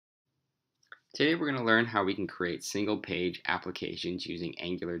Today we're going to learn how we can create single-page applications using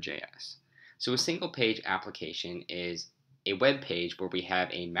Angular.js. So a single-page application is a web page where we have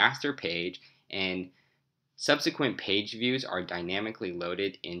a master page and subsequent page views are dynamically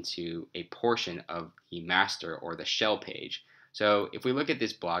loaded into a portion of the master or the shell page. So if we look at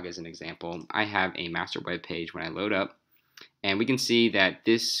this blog as an example, I have a master web page when I load up, and we can see that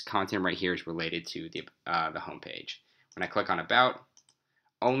this content right here is related to the home page. When I click on About,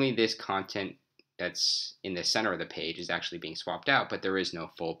 only this content that's in the center of the page is actually being swapped out, but there is no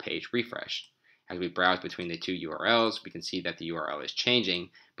full page refresh. As we browse between the two URLs, we can see that the URL is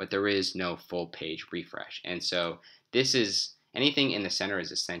changing, but there is no full page refresh. And so this is, anything in the center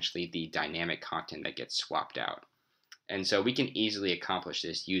is essentially the dynamic content that gets swapped out. And so we can easily accomplish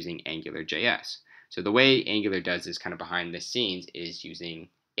this using Angular.js. So the way Angular does this kind of behind the scenes is using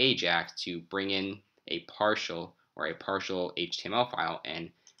Ajax to bring in a partial HTML file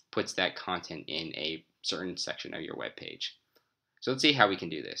and puts that content in a certain section of your web page. So let's see how we can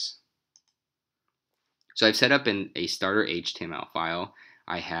do this. So I've set up a starter HTML file.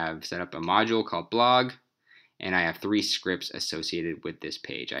 I have set up a module called blog, and I have 3 scripts associated with this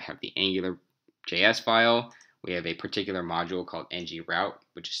page. I have the Angular.js file. We have a particular module called ngRoute,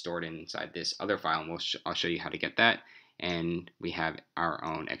 which is stored inside this other file, and I'll show you how to get that. And we have our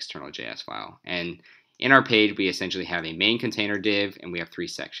own external JS file. And in our page, we essentially have a main container div, and we have 3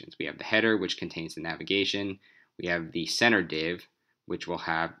 sections. We have the header, which contains the navigation. We have the center div, which will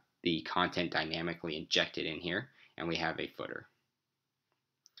have the content dynamically injected in here, and we have a footer.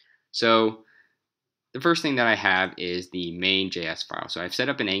 So the first thing that I have is the main JS file. So I've set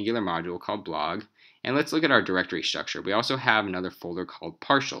up an Angular module called blog, and let's look at our directory structure. We also have another folder called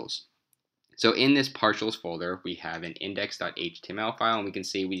partials. So in this partials folder, we have an index.html file, and we can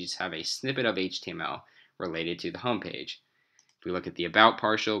see we just have a snippet of HTML related to the home page. If we look at the about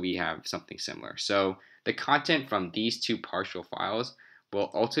partial, we have something similar. So the content from these 2 partial files will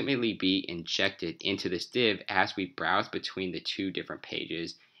ultimately be injected into this div as we browse between the 2 different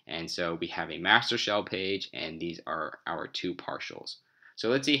pages. And so we have a master shell page, and these are our 2 partials. So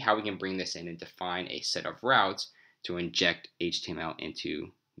let's see how we can bring this in and define a set of routes to inject HTML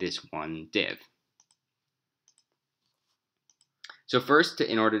into this one div. So first,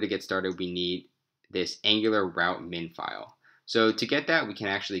 in order to get started, we need this Angular route min file. So to get that, we can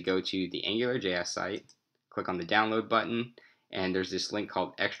actually go to the Angular.js site, click on the download button, and there's this link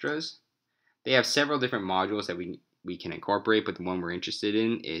called extras. They have several different modules that we can incorporate, but the one we're interested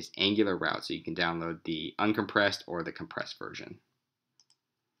in is Angular route. So you can download the uncompressed or the compressed version.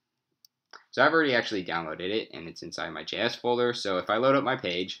 So I've already actually downloaded it, and it's inside my JS folder. So if I load up my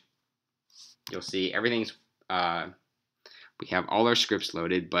page, you'll see everything's, we have all our scripts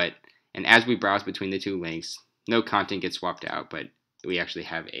loaded, and as we browse between the 2 links, no content gets swapped out, but we actually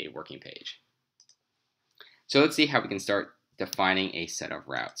have a working page. So let's see how we can start defining a set of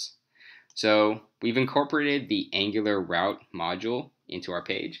routes. So we've incorporated the Angular route module into our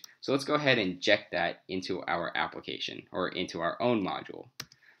page. So let's go ahead and inject that into our application, or into our own module.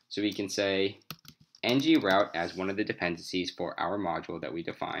 So we can say ngRoute as one of the dependencies for our module that we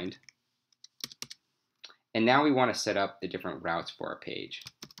defined. And now we want to set up the different routes for our page.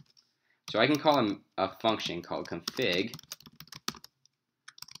 So I can call a function called config.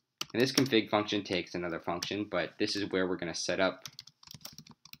 And this config function takes another function, but this is where we're going to set up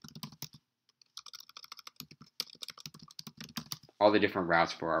all the different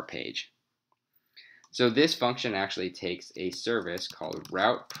routes for our page. So this function actually takes a service called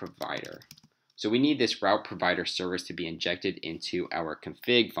routeProvider. So we need this routeProvider service to be injected into our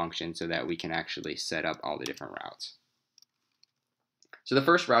config function so that we can actually set up all the different routes. So the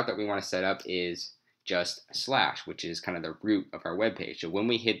first route that we want to set up is just /, which is kind of the root of our web page. So when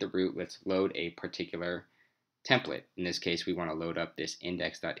we hit the root, let's load a particular template. In this case, we want to load up this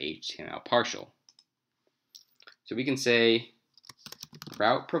index.html partial. So we can say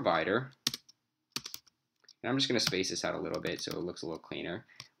routeProvider, and I'm just going to space this out a little bit so it looks a little cleaner.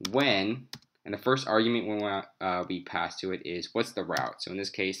 When, and the first argument we pass to it is what's the route. So in this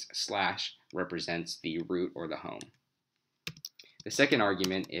case, / represents the root or the home. The second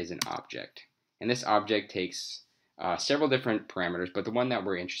argument is an object. And this object takes several different parameters, but the one that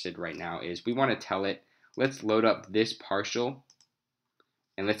we're interested in right now is we want to tell it, let's load up this partial,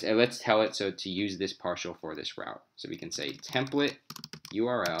 and let's tell it so to use this partial for this route. So we can say template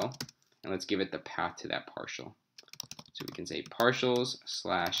URL, and let's give it the path to that partial. So we can say partials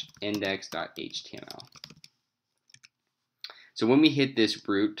 / index.html. So when we hit this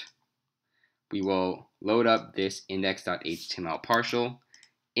root, we will load up this index.html partial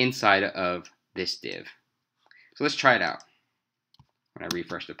inside of this div. So let's try it out. When I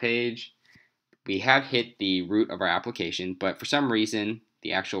refresh the page, we have hit the root of our application, but for some reason,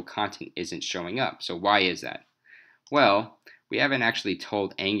 the actual content isn't showing up. So why is that? Well, we haven't actually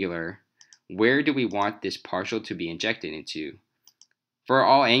told Angular where do we want this partial to be injected into. For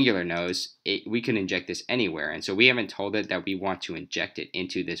all Angular knows, we can inject this anywhere, and so we haven't told it that we want to inject it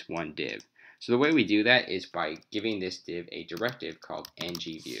into this one div. So the way we do that is by giving this div a directive called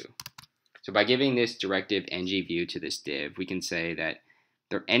ngView. So by giving this directive ngView to this div, we can say that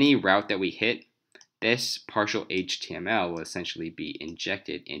any route that we hit, this partial HTML will essentially be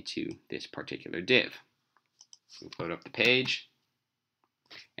injected into this particular div. We'll load up the page,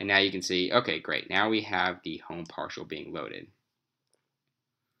 and now you can see, okay, great, now we have the home partial being loaded.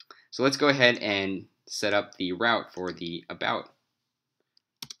 So let's go ahead and set up the route for the about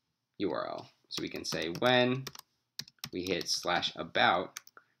URL. So we can say when we hit /about,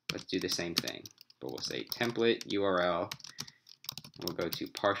 let's do the same thing, but we'll say template URL, and we'll go to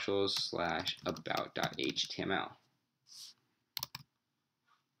partials /about.html.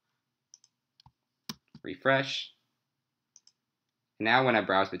 Refresh. Now when I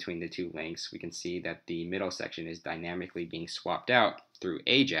browse between the two links, we can see that the middle section is dynamically being swapped out through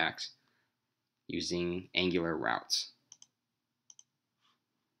Ajax using Angular routes.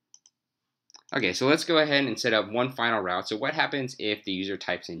 Okay, so let's go ahead and set up one final route. So what happens if the user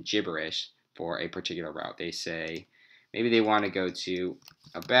types in gibberish for a particular route? They say, maybe they want to go to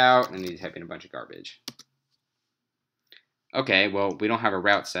about, and they type in a bunch of garbage. Okay, well, we don't have a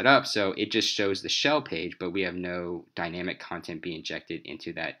route set up, so it just shows the shell page, but we have no dynamic content being injected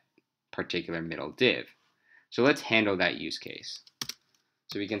into that particular middle div. So let's handle that use case.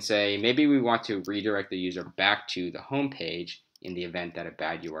 So we can say, maybe we want to redirect the user back to the home page in the event that a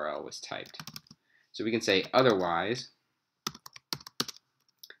bad URL was typed. So we can say otherwise,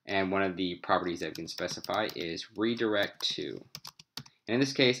 and one of the properties that we can specify is redirect to. And in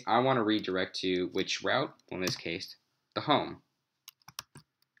this case, I want to redirect to which route? Well, in this case, the home.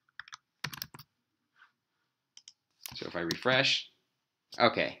 So if I refresh,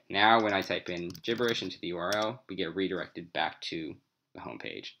 okay, now when I type in gibberish into the URL, we get redirected back to the home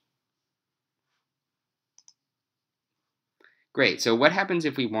page. Great, so what happens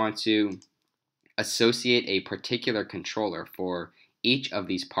if we want to associate a particular controller for each of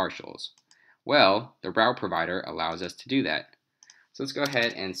these partials? Well, the routeProvider allows us to do that. So let's go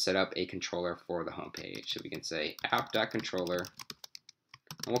ahead and set up a controller for the home page. So we can say app.controller,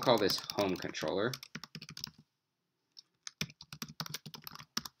 and we'll call this home controller.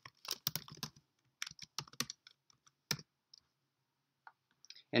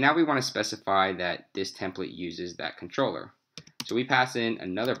 And now we want to specify that this template uses that controller. So we pass in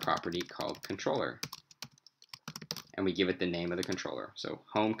another property called controller, and we give it the name of the controller, so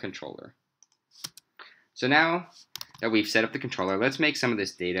home controller. So now that we've set up the controller, let's make some of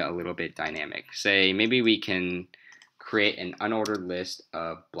this data a little bit dynamic. Say maybe we can create an unordered list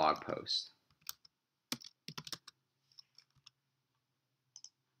of blog posts.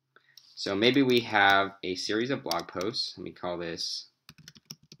 So maybe we have a series of blog posts, and we call this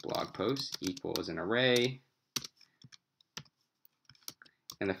blog post equals an array,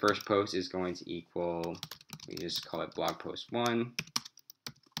 and the first post is going to equal, we just call it blog post 1,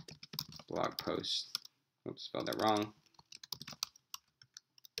 blog post, oops, spelled that wrong.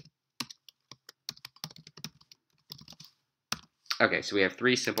 Okay, so we have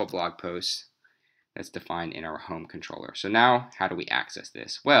 3 simple blog posts that's defined in our home controller. So now, how do we access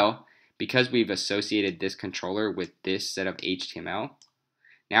this? Well, because we've associated this controller with this set of HTML,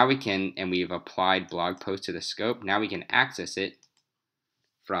 now we can, and we've applied blog post to the scope, now we can access it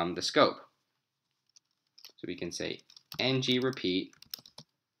from the scope. So we can say ngRepeat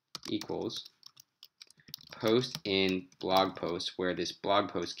equals post in blog post, where this blog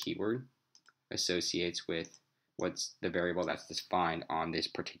post keyword associates with what's the variable that's defined on this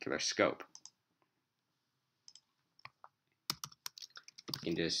particular scope.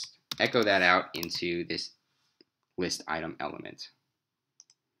 You can just echo that out into this list item element.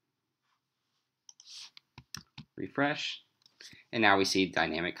 Refresh, and now we see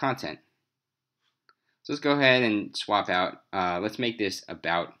dynamic content. So let's go ahead and swap out, let's make this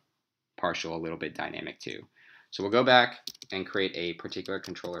about partial a little bit dynamic too. So we'll go back and create a particular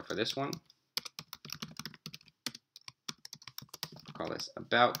controller for this one. Call this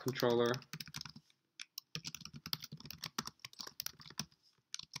about controller.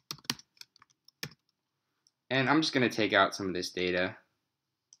 And I'm just going to take out some of this data,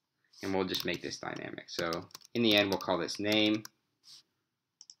 and we'll just make this dynamic. So in the end, we'll call this name.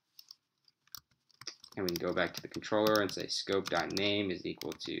 And we can go back to the controller and say scope.name is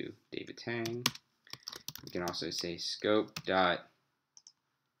equal to David Tang. We can also say scope.,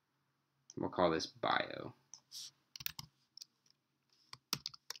 We'll call this bio.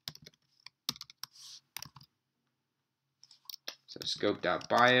 So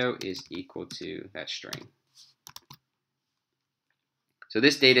scope.bio is equal to that string. So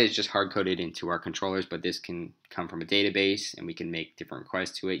this data is just hard-coded into our controllers, but this can come from a database, and we can make different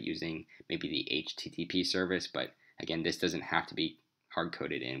requests to it using maybe the HTTP service. But again, this doesn't have to be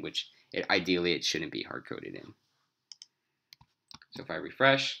hard-coded in, which ideally it shouldn't be hard-coded in. So if I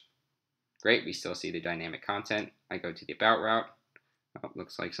refresh, great, we still see the dynamic content. I go to the about route. Oh,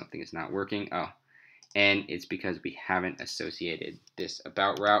 looks like something is not working. Oh, and it's because we haven't associated this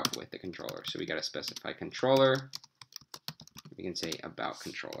about route with the controller. So we got to specify controller. We can say about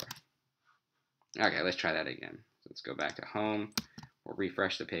controller. Okay, let's try that again. So let's go back to home. We'll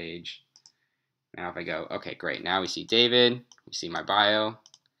refresh the page. Now if I go, okay, great. Now we see David, we see my bio,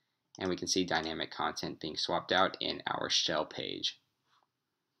 and we can see dynamic content being swapped out in our shell page.